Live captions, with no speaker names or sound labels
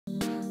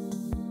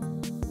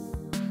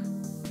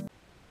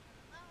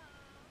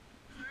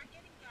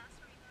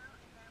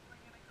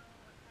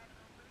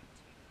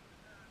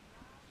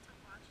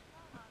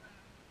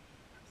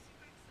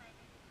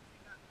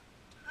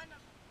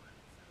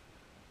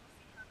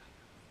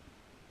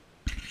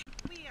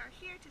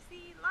here to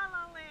see La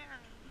La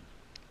Land.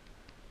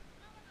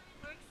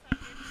 We're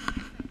excited.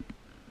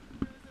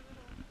 There was a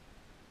little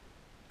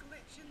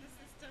glitch in the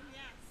system.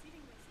 Yeah, seating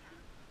mishap.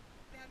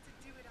 They had to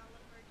do it all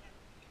over again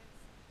because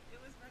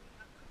it was running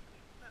out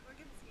quickly. But we're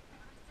gonna see it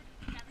now.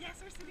 Yes,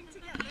 we're sitting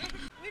together.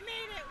 We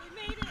made it. We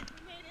made it.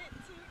 We made it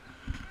to.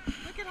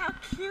 Look at how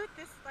cute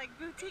this like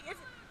boutique is.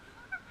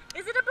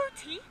 Is it a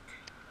boutique?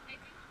 I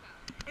think so.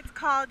 It's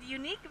called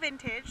Unique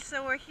Vintage.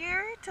 So we're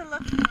here to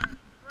look for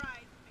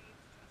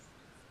bridesmaids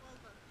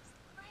dresses.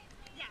 Well,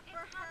 yeah,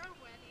 for her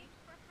wedding.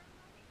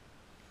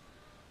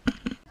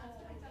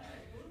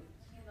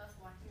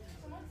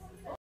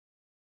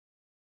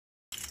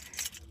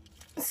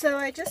 So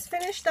I just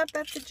finished up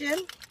at the gym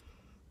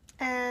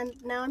and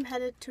now I'm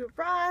headed to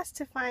Ross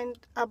to find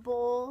a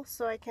bowl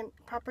so I can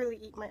properly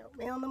eat my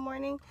oatmeal in the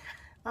morning.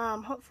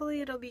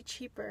 Hopefully it'll be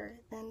cheaper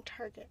than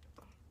Target.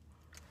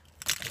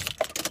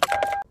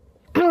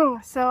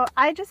 So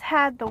I just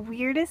had the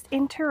weirdest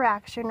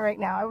interaction right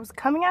now. I was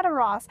coming out of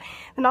Ross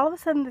and all of a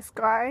sudden this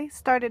guy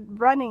started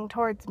running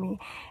towards me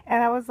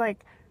and I was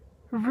like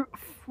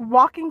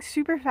walking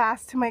super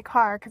fast to my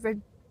car because I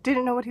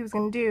didn't know what he was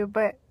going to do,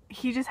 but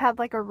he just had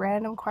like a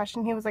random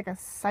question. He was like a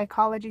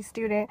psychology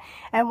student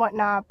and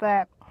whatnot,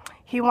 but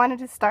he wanted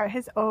to start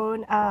his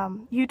own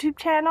YouTube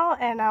channel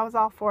and I was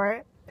all for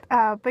it.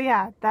 But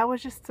yeah, that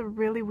was just a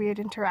really weird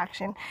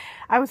interaction.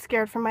 I was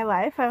scared for my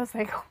life. I was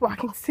like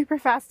walking super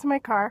fast to my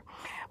car,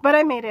 but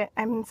I made it.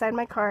 I'm inside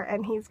my car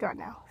and he's gone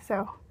now.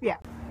 So yeah.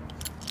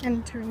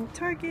 Entering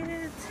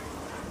Target.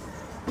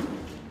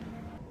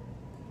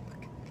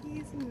 Look at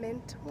these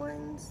mint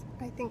ones.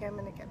 I think I'm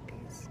gonna get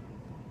these.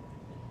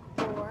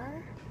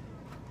 Or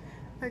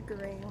a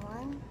gray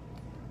one.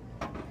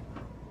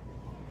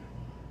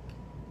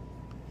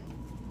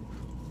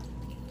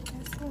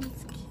 This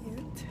one's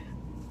cute.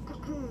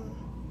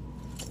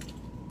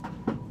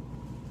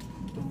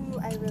 Ooh,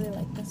 I really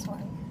like this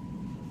one.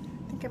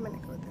 I think I'm gonna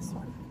go with this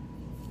one.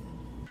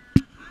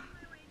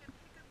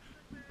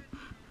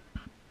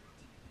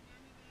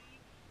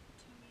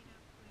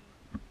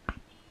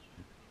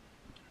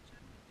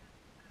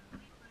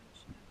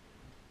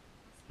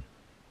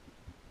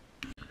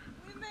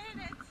 We made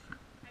it!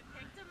 I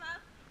picked him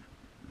up.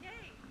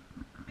 Yay!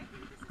 I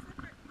think this is the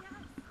first,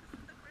 yes, this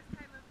is the first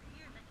time of the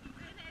year that he's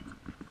in it.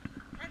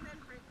 And then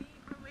Brittany,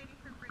 we're waiting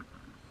for Brittany.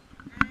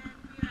 And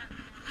we're at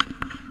the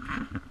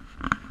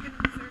gonna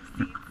reserve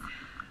seats.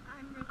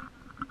 I'm really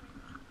hungry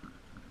right now.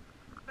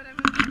 But I'm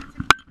gonna get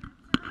to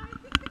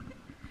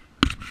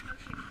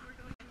okay, we're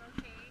going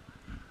okay.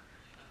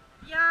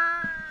 Yum!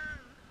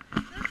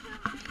 Look who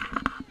made it!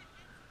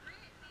 It's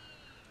Brittany!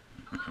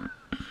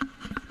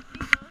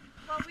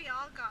 Well, we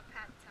all got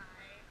pad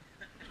thai.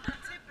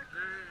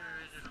 Typical of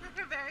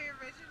us. Very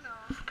original.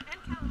 And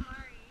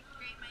calamari.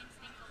 Great minds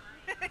think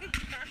alike.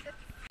 Yes.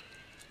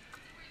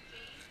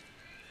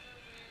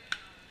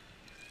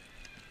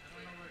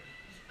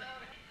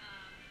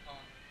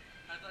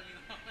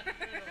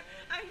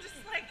 I'm just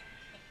like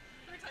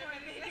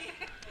recording.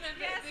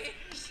 Yes,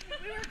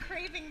 we were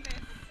craving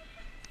this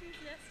since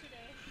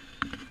yesterday.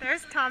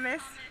 There's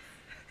Thomas.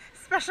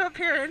 Special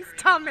appearance,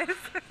 Thomas.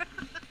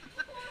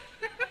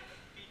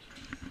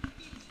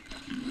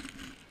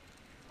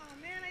 Oh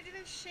man, I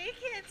didn't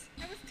shake it.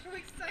 I was too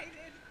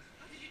excited.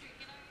 Did you drink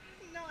it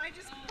already? No, I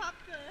just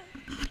popped the...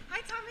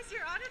 Hi Thomas,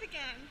 you're on it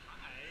again.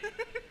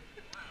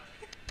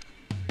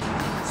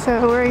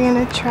 So we're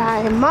gonna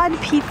try Mod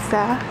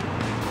Pizza.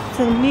 It's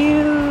a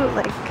new,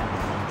 like,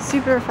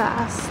 super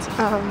fast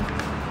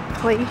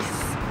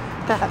place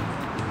that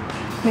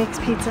makes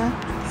pizza.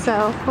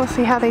 So we'll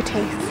see how they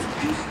taste.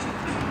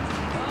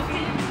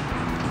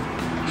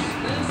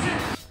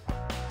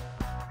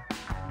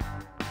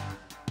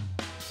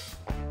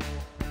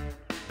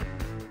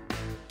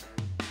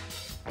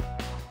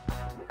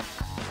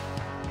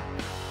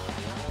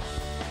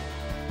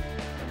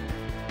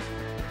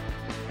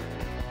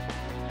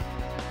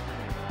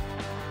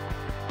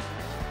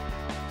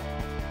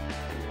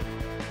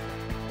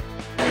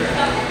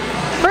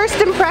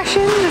 First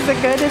impression, is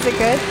it good? Is it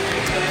good?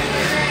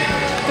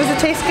 Does it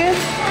taste good?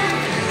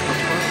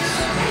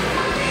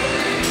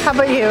 How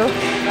about you?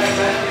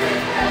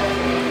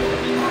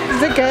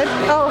 Is it good?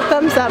 Oh,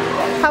 thumbs up.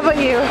 How about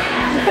you?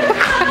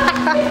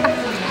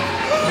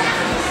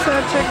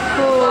 Such a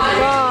cool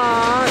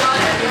box.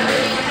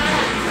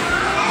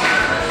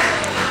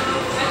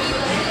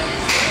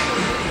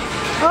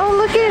 Oh,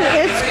 look at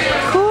it. It's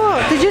cool.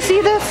 Did you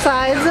see the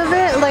size of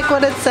it? Like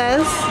what it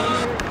says?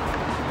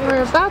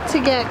 We're about to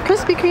get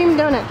Krispy Kreme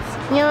donuts.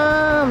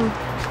 Yum!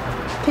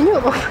 Can you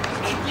open it?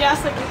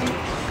 Yes, I can.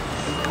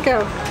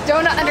 Go.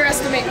 Don't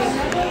underestimate me.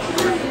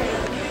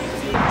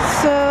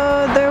 So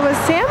there was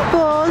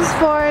samples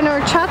for an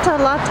horchata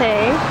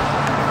latte.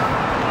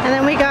 And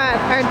then we got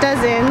our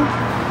dozen.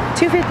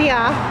 $2.50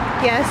 off.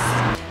 Yes.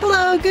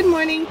 Hello, good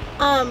morning.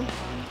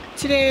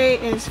 Today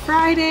is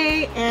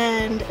Friday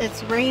and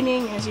it's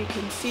raining, as you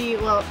can see.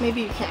 Well, maybe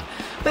you can't.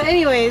 But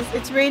anyways,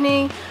 it's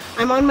raining.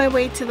 I'm on my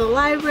way to the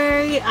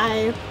library.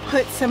 I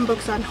put some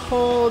books on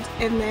hold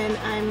and then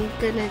I'm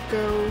gonna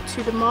go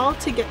to the mall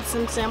to get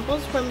some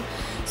samples from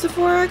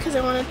Sephora because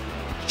I want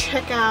to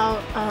check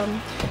out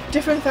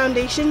different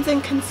foundations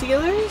and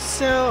concealers.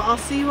 So I'll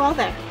see you all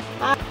there.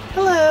 Bye.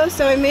 Hello,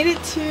 so I made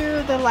it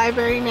to the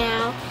library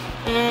now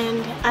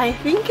and I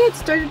think it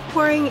started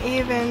pouring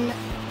even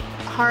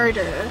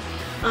harder.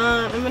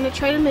 I'm gonna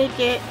try to make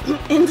it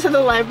into the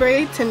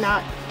library so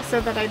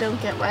that I don't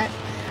get wet.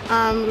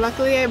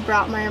 Luckily I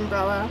brought my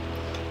umbrella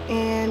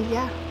and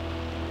yeah,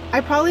 I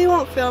probably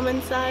won't film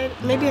inside.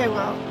 Maybe I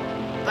will,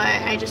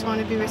 but I just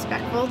want to be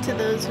respectful to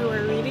those who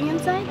are reading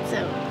inside,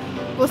 so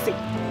we'll see.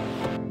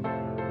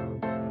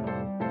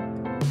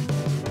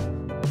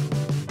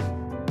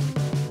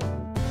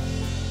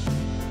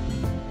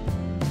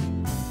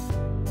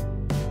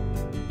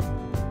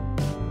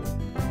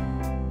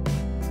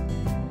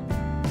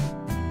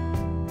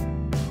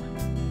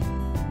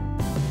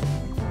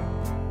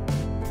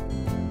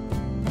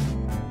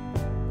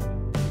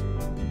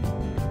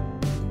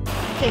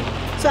 Okay,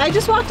 so I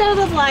just walked out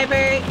of the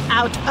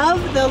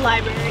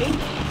library,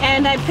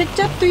 and I picked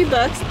up 3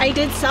 books. I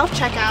did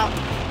self-checkout,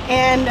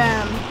 and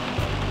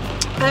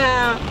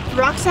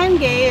Roxane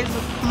Gay is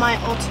my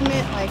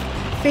ultimate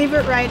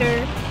favorite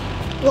writer.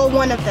 Well,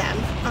 one of them.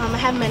 I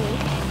have many,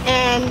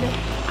 and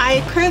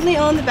I currently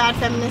own the Bad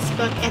Feminist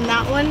book, and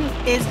that one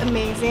is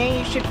amazing.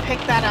 You should pick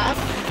that up.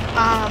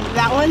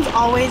 That one's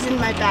always in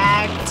my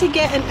bag. To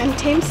get An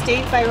Untamed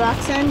State by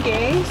Roxane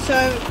Gay. So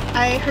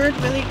I heard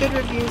really good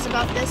reviews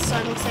about this, so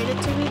I'm excited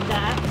to read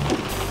that.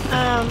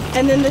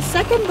 And then the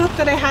second book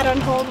that I had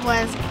on hold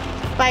was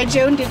by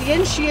Joan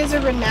Didion. She is a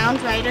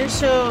renowned writer,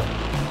 so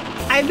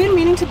I've been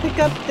meaning to pick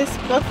up this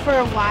book for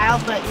a while,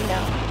 but you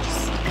know,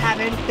 just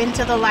haven't been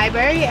to the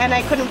library and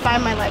I couldn't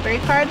find my library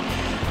card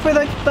for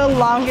the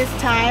longest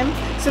time.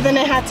 So then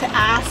I had to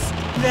ask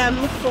them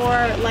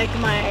for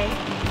my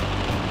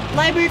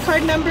library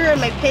card number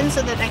and my PIN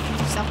so that I can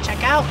do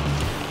self-checkout.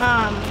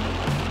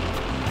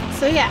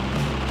 So yeah,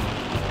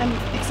 I'm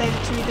excited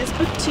to read this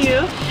book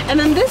too. And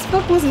then this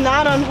book was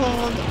not on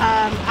hold.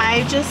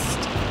 I just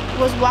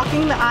was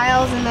walking the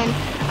aisles and then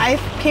I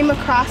came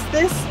across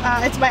this.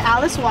 It's by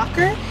Alice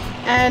Walker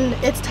and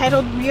it's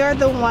titled We Are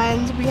the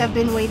Ones We Have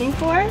Been Waiting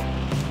For.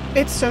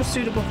 It's so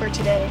suitable for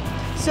today.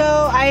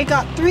 So I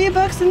got 3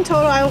 books in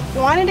total. I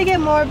wanted to get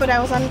more, but I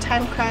was on a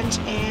time crunch,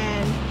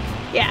 and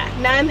yeah,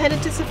 now I'm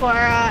headed to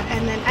Sephora,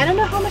 and then I don't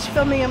know how much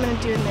filming I'm going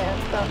to do in there,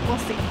 but we'll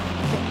see.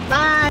 Okay,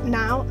 bye!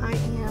 Now I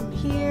am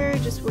here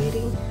just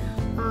waiting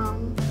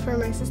for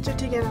my sister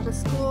to get out of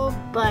school,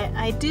 but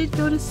I did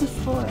go to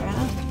Sephora,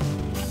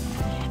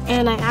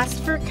 and I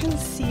asked for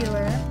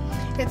concealer.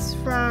 It's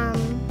from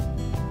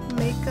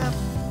Makeup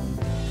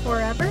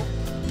Forever.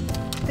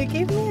 They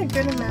gave me a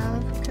good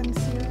amount of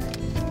concealer.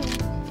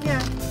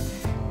 Yeah,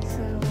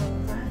 so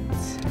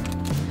that's...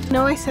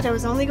 No, I said I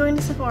was only going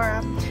to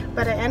Sephora,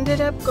 but I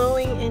ended up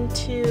going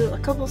into a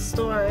couple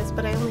stores,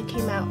 but I only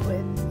came out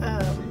with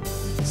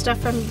stuff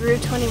from Rue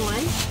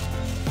 21.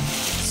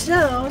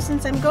 So,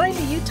 since I'm going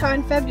to Utah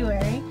in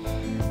February,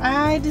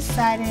 I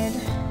decided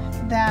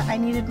that I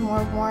needed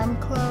more warm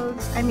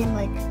clothes,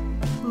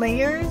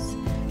 layers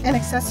and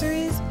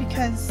accessories,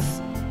 because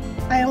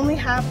I only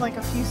have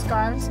a few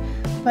scarves,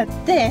 but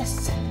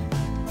this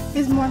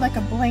is more like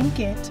a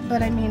blanket,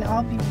 but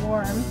I'll be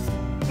warm.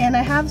 And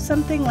I have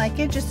something like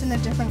it, just in a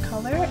different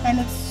color, and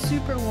it's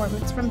super warm.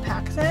 It's from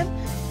PacSun,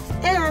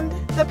 and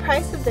the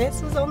price of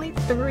this was only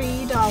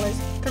 $3,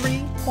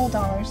 $3 whole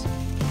dollars.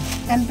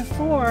 And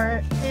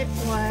before it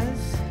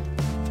was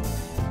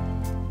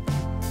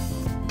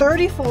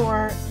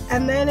 $34,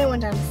 and then it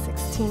went down to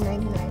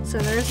 $16.99. So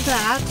there's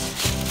that.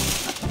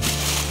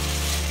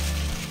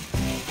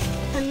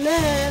 And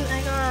then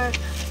I got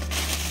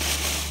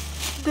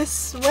this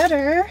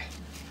sweater.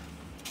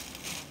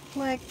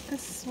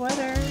 This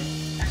sweater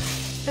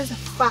is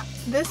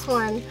this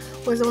one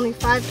was only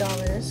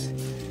 $5.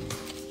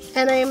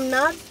 And I am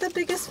not the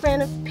biggest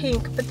fan of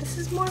pink, but this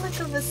is more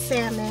of a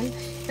salmon,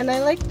 and I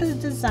like the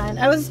design.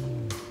 I was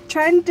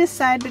trying to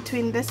decide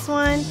between this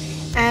one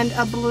and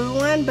a blue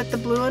one, but the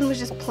blue one was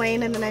just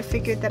plain, and then I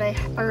figured that I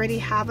already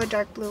have a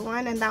dark blue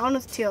one, and that one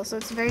was teal, so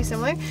it's very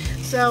similar.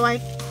 So I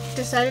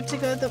decided to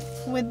go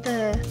with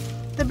the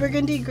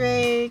burgundy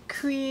gray,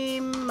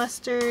 cream,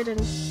 mustard,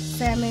 and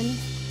salmon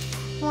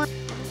one.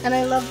 And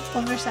I love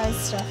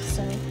oversized stuff,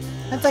 so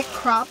it's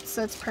cropped,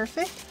 so it's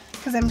perfect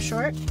because I'm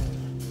short.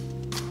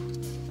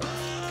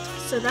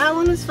 So that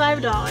one was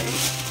 $5.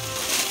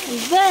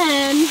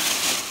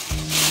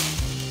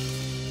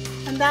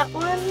 And that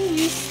one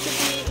used to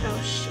be,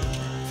 oh shit.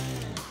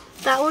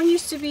 That one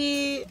used to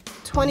be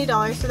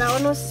 $20, so that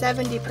one was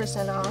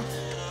 70% off.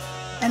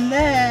 And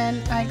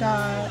then I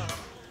got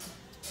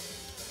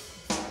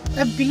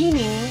a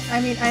beanie.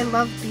 I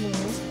love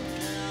beanies.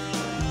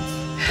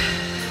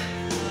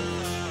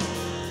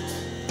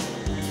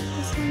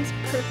 This one's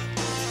perfect.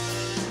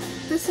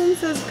 This one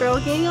says Girl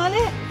Gang on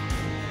it.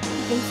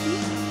 You can see.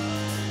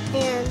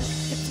 and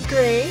it's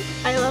gray.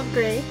 I love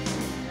gray.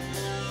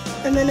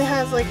 And then it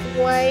has like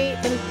white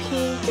and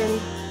pink and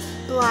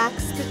black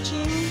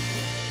stitching.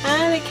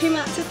 And it came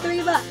out to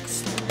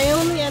 $3. I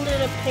only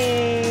ended up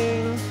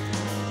paying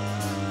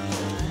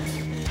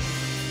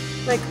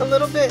like a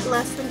little bit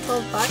less than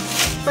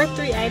 $12 for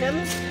 3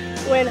 items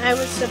when I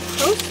was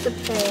supposed to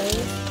pay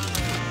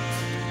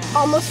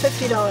almost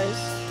 $50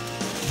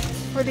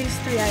 for these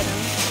 3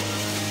 items.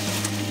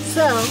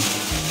 So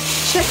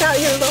check out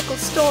your local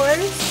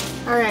stores.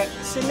 Alright,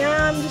 so now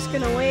I'm just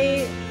gonna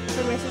wait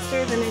for my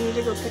sisters and I need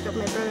to go pick up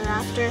my brother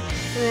after, and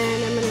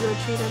then I'm gonna go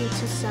treat him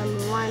to some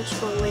lunch,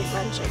 well, late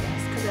lunch I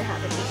guess, because I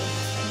haven't eaten.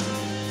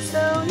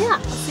 So yeah,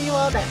 I'll see you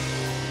all there.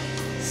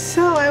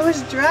 So I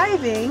was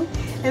driving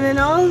and then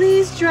all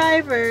these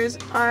drivers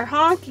are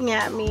honking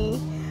at me,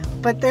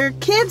 but there are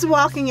kids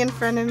walking in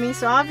front of me,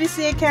 so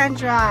obviously I can't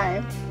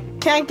drive.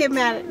 Can't get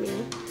mad at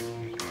me.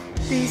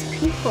 These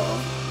people.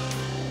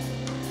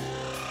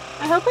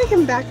 I hope I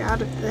can back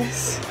out of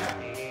this.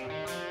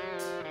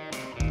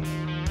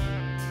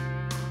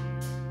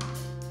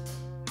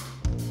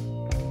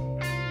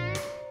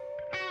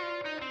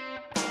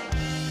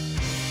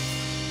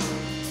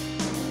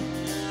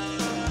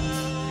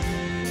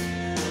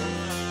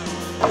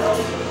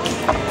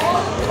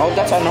 Oh,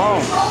 that's I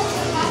know.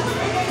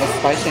 That's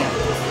spicy.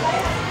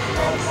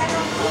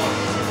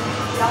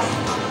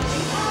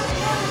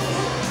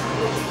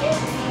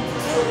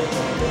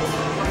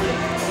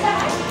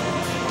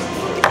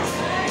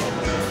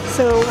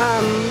 So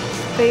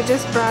they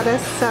just brought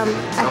us some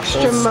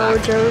extra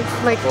mojos,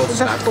 like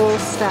the full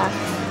stack.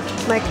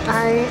 Like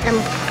I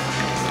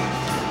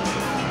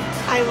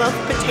love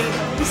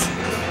potatoes.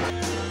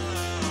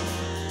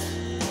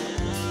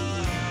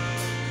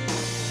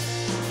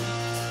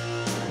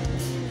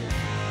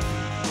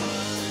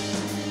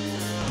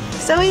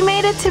 So we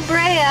made it to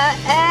Brea,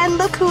 and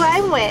look who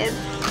I'm with.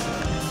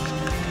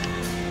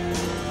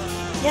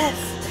 Yes,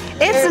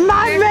 it's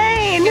my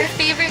main. Your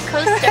favorite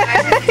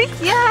co-star.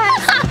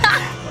 Yes,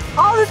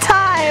 all the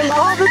time,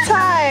 all the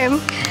time.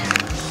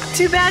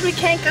 Too bad we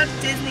can't go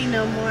to Disney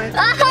no more.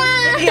 Those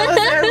videos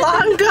are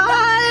long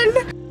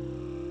gone.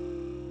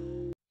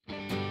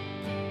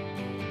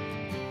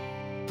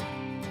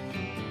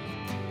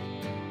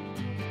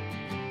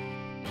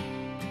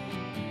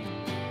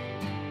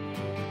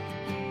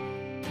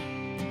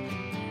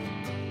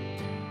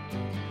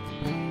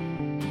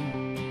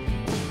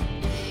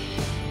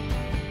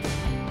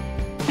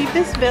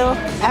 Cheapest bill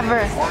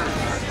ever,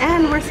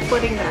 and we're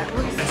splitting that.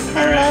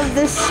 I love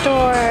this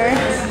store.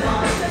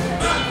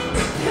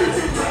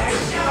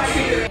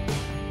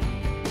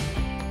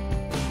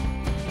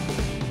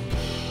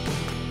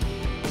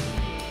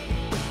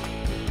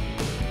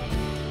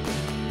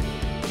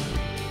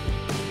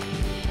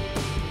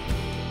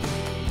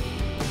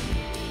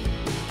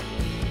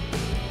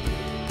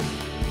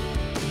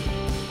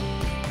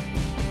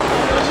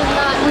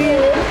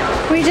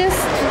 We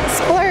just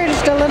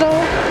splurged a little.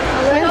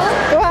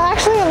 Well,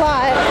 actually a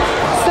lot.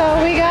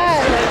 So we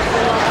got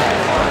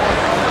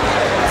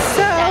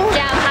That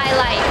damn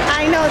highlight.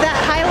 I know that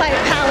highlight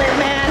palette,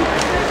 man.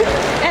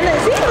 And then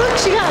see, look,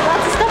 she got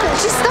lots of stuff.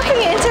 She's stuffing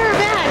it into her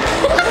bag.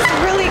 This is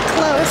really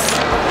close.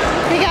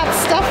 We got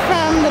stuff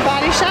from the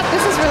Body Shop.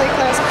 This is really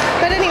close.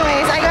 But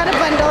anyways, I got a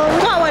bundle. We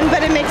got one,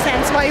 but it makes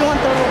sense why you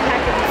want the little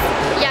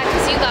package. Yeah,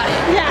 because you got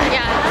it. Yeah.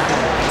 Yeah.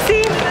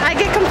 See, I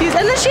get confused.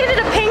 And then she ended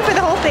up paying for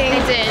the whole thing.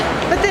 I did.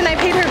 But then I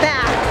paid her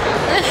back.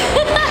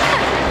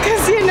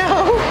 Because, you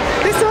know,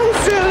 this one's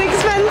really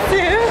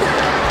expensive.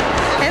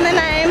 And then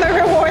I am a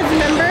rewards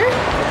member.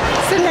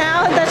 So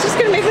now that's just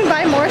going to make me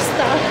buy more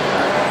stuff.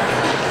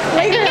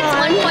 I think it's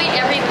 1 point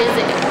every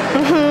visit.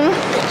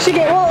 She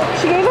gave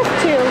us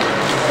 2.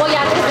 Well,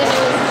 yeah, because then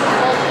it was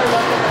both for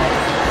local guys.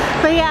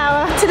 But yeah,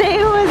 well, today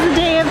was a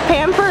day of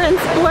pamper and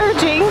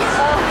splurging.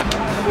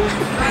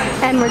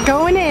 And we're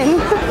going in.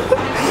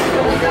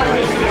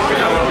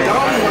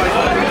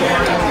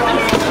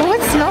 Oh,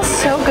 it smells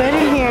so good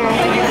in here.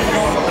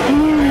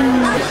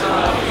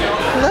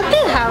 Look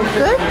at how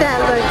good that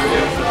looks.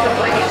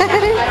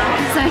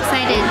 I'm so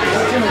excited.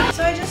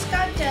 So I just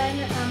got done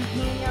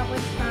hanging out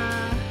with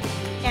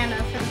Anna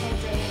for the whole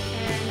day,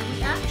 and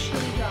we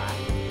actually got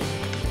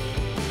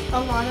a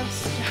lot of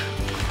stuff.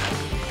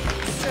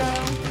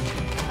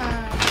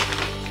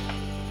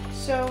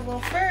 Well,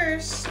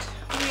 first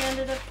we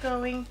ended up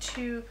going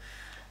to,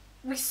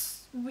 we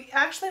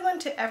actually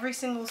went to every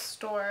single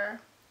store,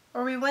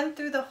 or we went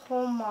through the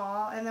whole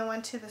mall and then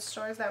went to the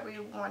stores that we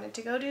wanted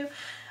to go to.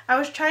 I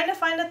was trying to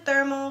find a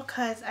thermal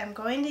because I'm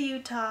going to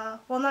Utah.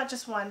 Well, not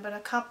just one, but a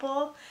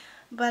couple,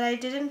 but I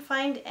didn't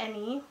find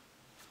any.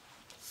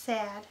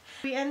 Sad.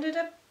 We ended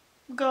up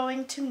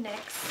going to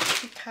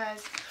Nick's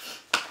because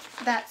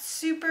that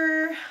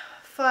super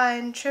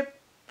fun trip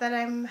that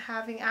I'm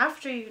having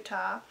after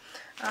Utah,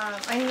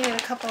 I needed a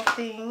couple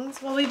things.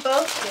 Well, we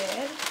both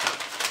did.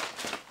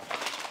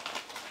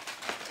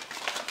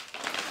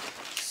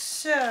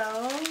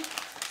 So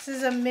this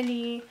is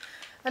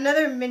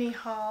another mini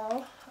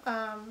haul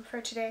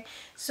for today.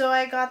 So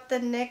I got the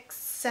NYX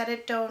Set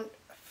It Don't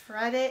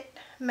Fret-It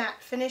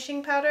matte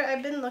finishing powder.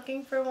 I've been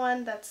looking for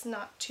one that's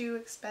not too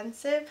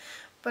expensive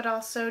but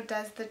also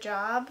does the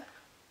job.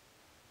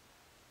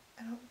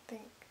 I don't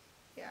think,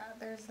 yeah,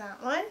 there's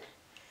that one.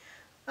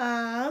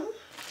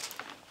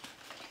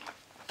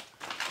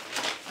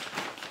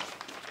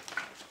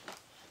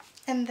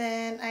 And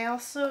then I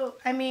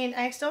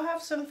still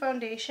have some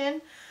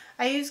foundation.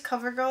 I use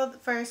CoverGirl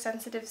for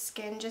sensitive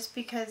skin just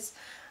because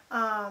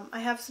I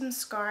have some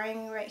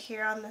scarring right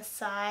here on the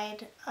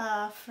side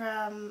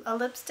from a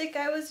lipstick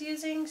I was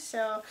using,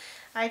 so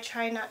I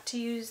try not to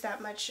use that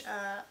much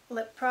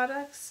lip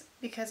products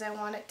because I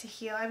want it to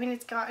heal. I mean,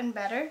 it's gotten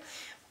better,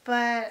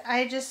 but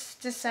I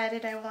just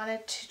decided I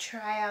wanted to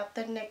try out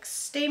the NYX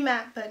Stay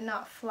Matte But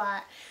Not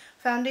Flat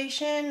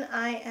foundation.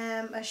 I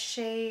am a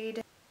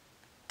shade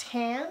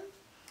tan.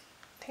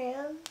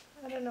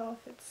 I don't know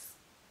if it's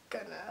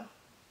gonna,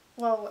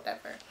 well,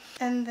 whatever.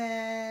 And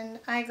then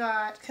I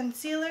got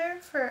concealer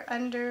for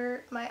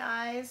under my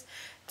eyes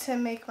to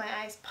make my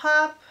eyes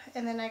pop,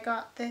 and then I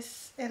got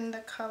this in the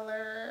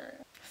color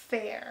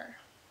Fair.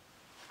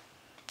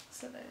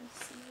 So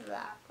there's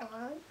that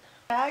one.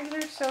 Bags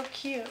are so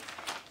cute.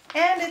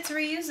 And it's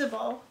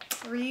reusable.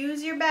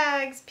 Reuse your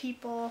bags,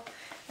 people.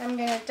 I'm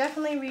gonna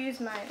definitely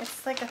reuse mine.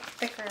 It's like a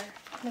thicker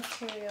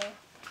material.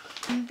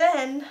 And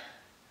then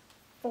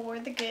for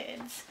the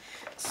goods.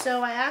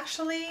 So I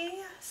actually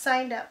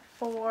signed up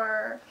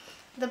for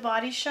the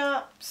Body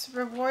Shop's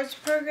rewards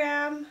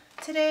program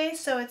today.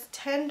 So it's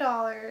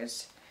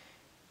 $10.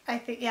 I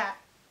think, yeah.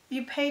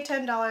 You pay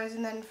 $10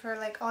 and then for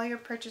like all your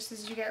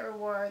purchases you get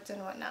rewards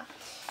and whatnot.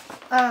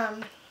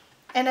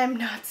 And I'm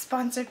not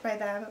sponsored by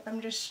them. I'm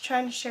just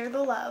trying to share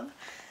the love.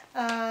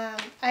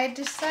 I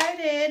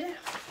decided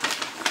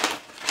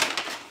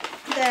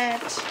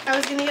that I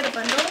was gonna get a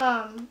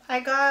bundle. I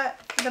got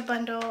the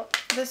bundle.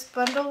 This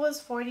bundle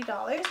was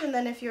 $40, and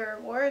then if you're a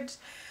rewards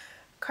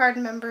card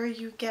member,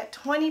 you get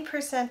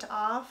 20%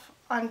 off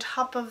on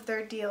top of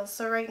their deals.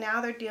 So right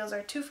now their deals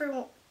are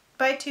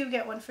buy 2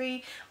 get 1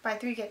 free, buy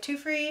 3 get 2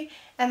 free,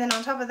 and then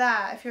on top of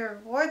that, if you're a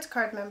rewards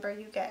card member,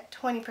 you get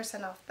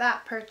 20% off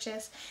that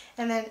purchase,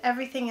 and then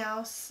everything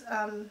else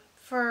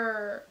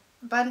for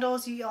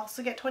bundles you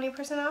also get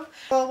 20% off.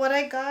 Well, what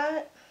I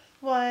got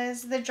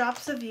was the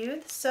Drops of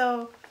Youth.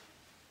 So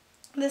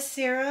the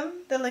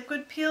serum, the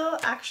liquid peel,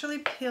 actually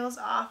peels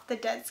off the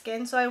dead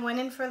skin. So I went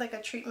in for like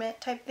a treatment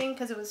type thing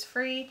because it was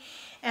free,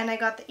 and I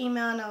got the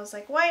email and I was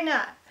like, why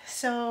not?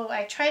 So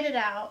I tried it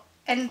out,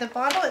 and the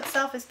bottle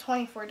itself is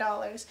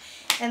 $24,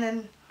 and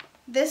then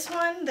this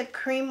one, the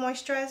cream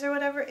moisturizer,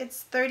 whatever,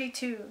 it's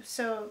 $32.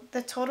 So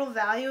the total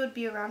value would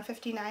be around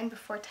 $59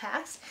 before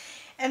tax.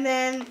 And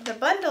then the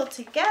bundle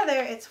together,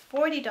 it's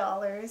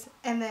 $40,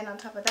 and then on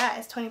top of that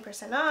is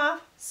 20%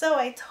 off. So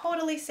I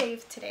totally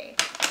saved today.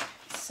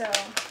 So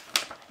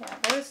yeah,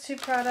 those 2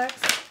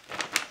 products.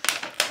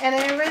 And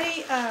I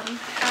already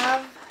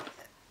have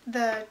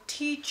the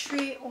tea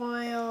tree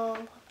oil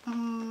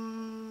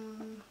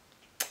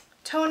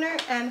toner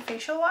and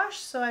facial wash,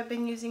 so I've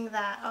been using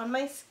that on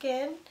my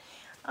skin.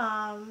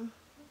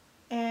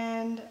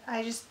 And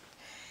I just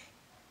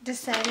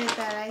decided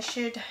that I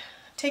should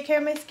take care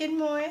of my skin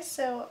more,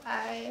 so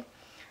I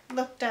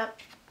looked up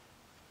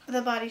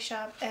the Body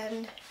Shop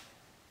and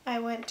I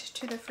went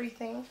to the free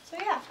thing. So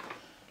yeah.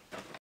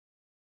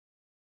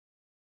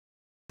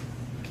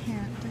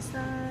 Can't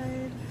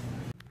decide.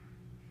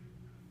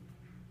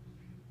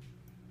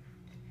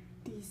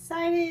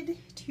 Decided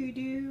to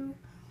do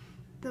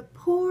the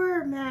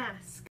pore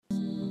mask.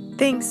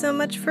 Thanks so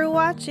much for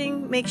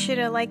watching. Make sure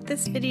to like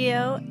this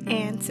video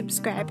and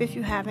subscribe if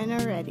you haven't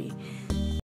already.